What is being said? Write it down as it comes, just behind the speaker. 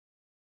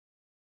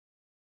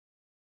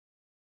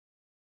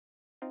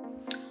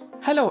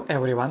Hello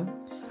everyone!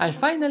 I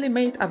finally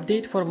made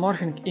update for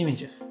morphing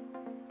images.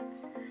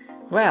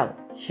 Well,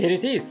 here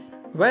it is,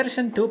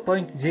 version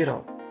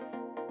 2.0.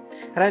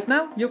 Right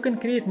now you can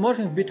create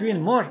morphing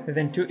between more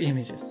than 2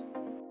 images.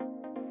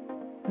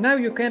 Now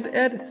you can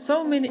add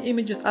so many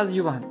images as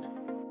you want.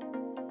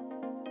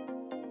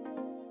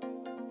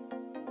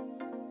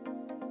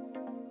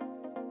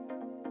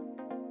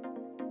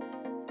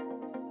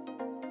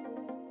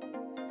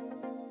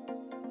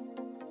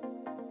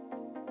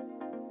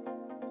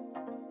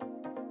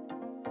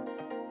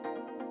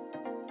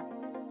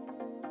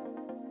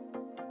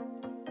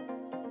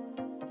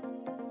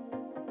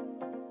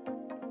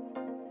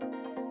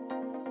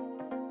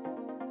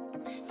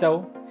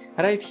 So,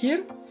 right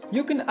here,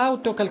 you can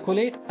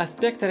auto-calculate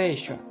aspect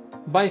ratio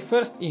by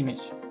first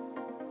image.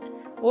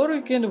 Or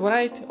you can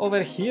write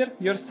over here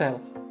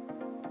yourself.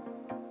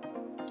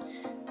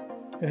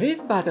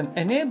 This button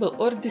enable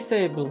or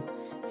disable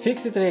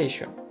fixed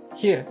ratio.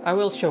 Here, I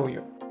will show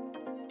you.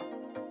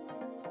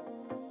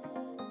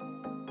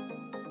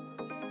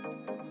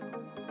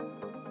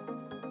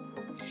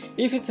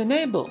 If it's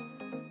enabled,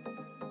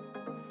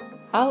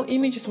 all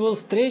images will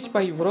stretch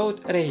by road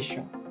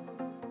ratio.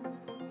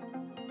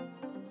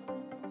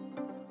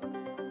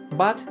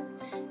 But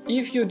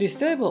if you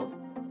disable,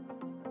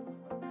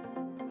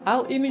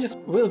 all images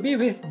will be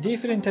with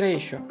different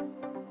ratio,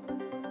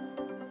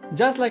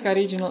 just like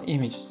original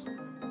images.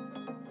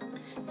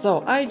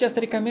 So I just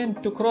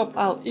recommend to crop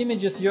all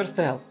images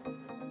yourself.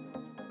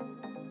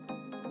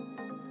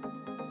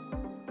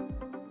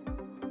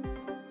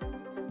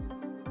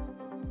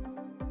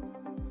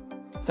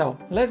 So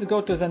let's go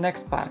to the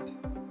next part.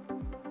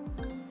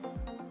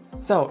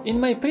 So in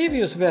my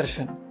previous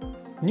version,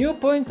 new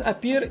points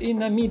appear in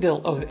the middle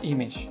of the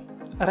image.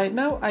 Right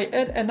now I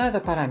add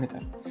another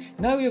parameter.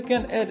 Now you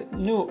can add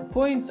new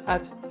points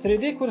at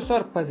 3D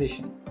cursor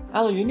position.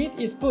 All you need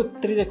is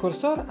put 3D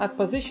cursor at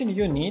position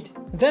you need,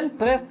 then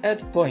press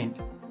add point.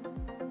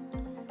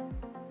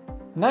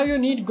 Now you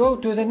need go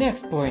to the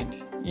next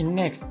point in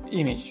next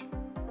image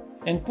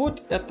and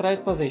put at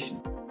right position.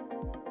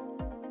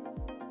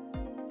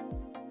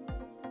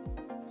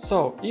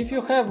 So if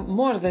you have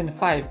more than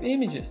 5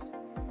 images,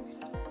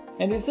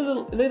 and it's a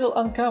little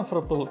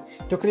uncomfortable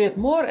to create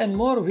more and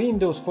more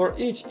windows for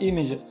each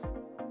images.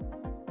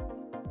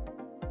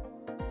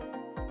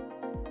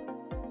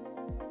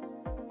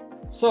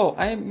 So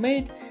I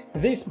made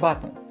these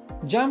buttons,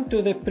 jump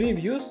to the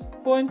previous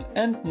point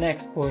and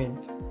next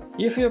point.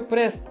 If you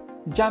press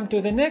jump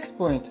to the next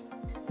point,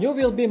 you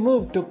will be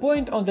moved to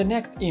point on the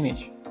next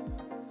image.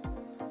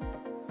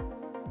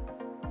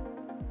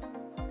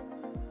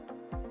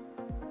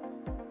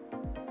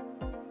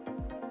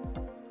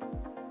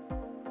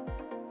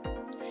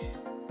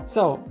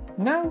 So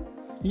now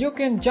you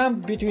can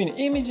jump between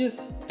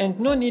images and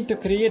no need to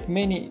create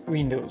many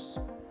windows.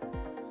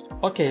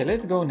 Okay,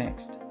 let's go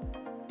next.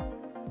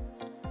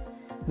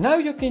 Now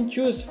you can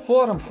choose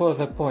form for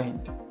the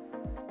point.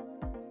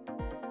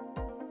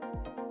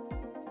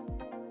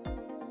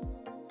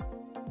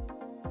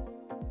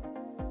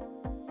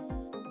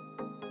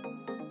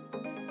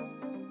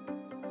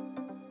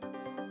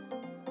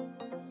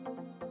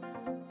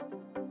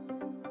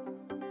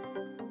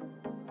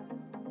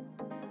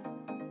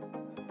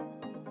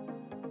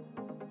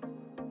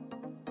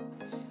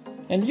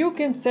 And you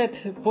can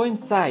set point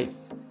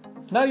size.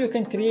 Now you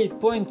can create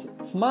points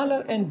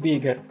smaller and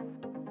bigger.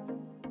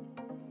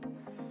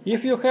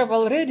 If you have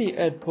already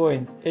add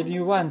points and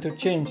you want to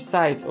change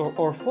size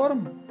or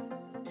form,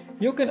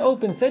 you can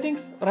open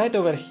settings right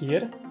over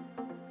here,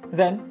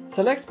 then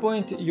select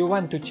point you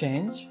want to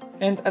change,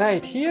 and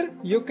right here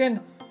you can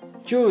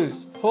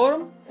choose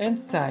form and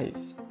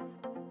size.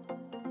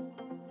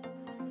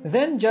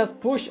 Then just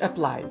push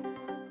apply.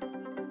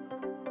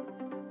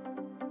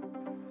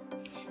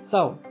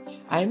 So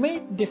I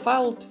made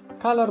default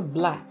color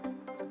black,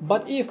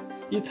 but if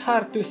it's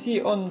hard to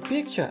see on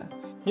picture,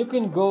 you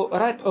can go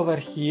right over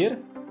here,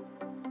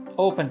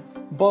 open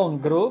bone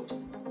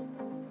groups,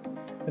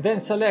 then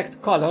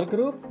select color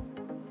group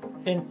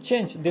and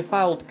change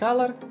default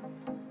color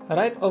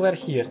right over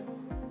here.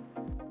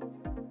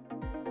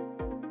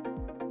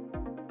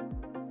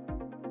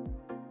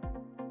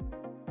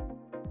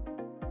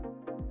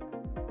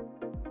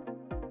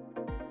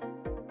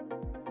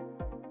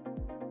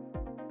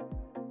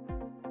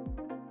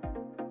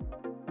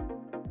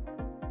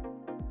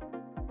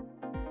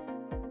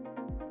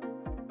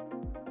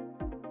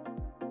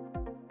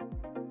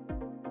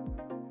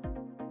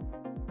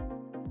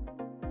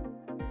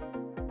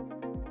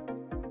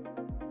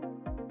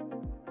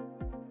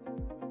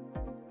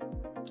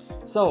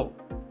 So,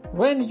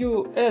 when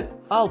you add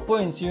all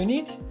points you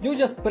need, you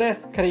just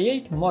press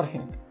create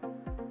morphing,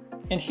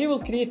 and he will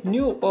create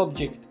new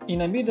object in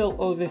the middle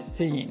of the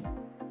scene.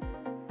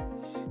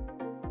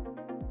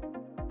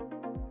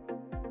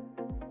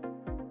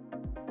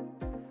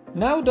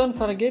 Now don't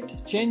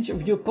forget change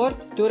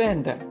viewport to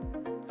render,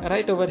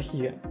 right over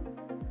here.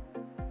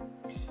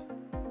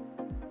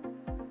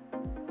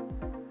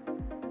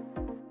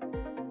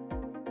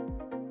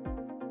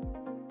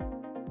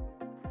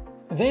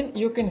 Then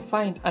you can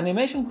find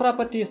animation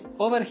properties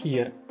over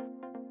here,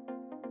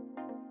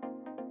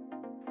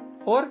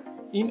 or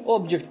in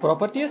object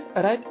properties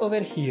right over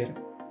here.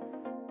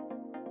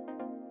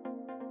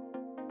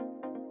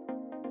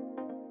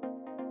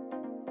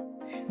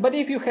 But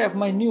if you have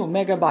my new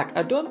Megabug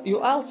add-on, you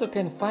also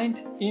can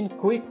find in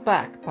Quick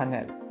Pack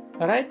panel,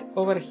 right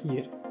over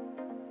here.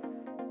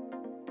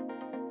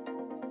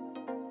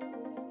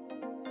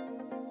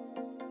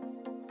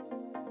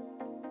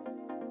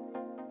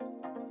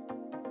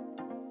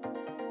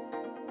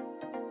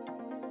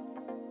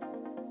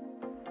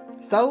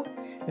 So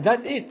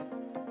that's it.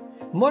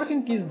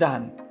 Morphing is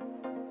done.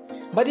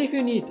 But if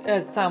you need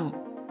add some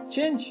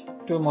change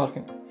to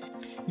morphing,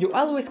 you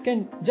always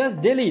can just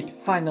delete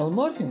final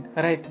morphing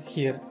right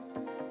here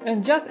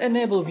and just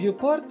enable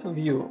viewport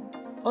view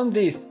on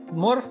this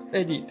morph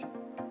edit.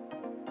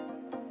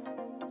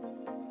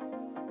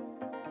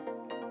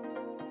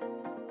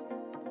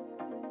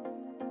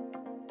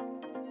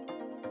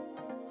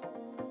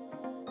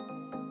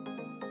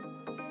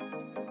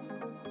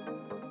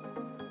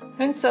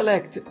 And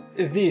select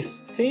this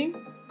thing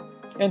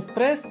and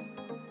press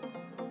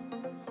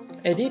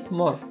edit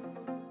morph.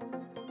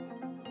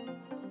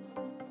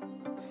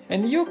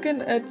 And you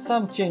can add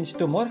some change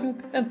to morphing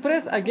and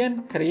press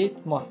again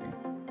create morphing.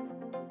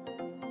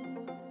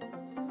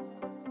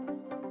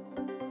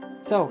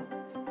 So,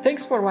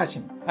 thanks for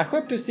watching. I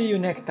hope to see you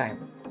next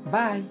time.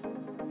 Bye!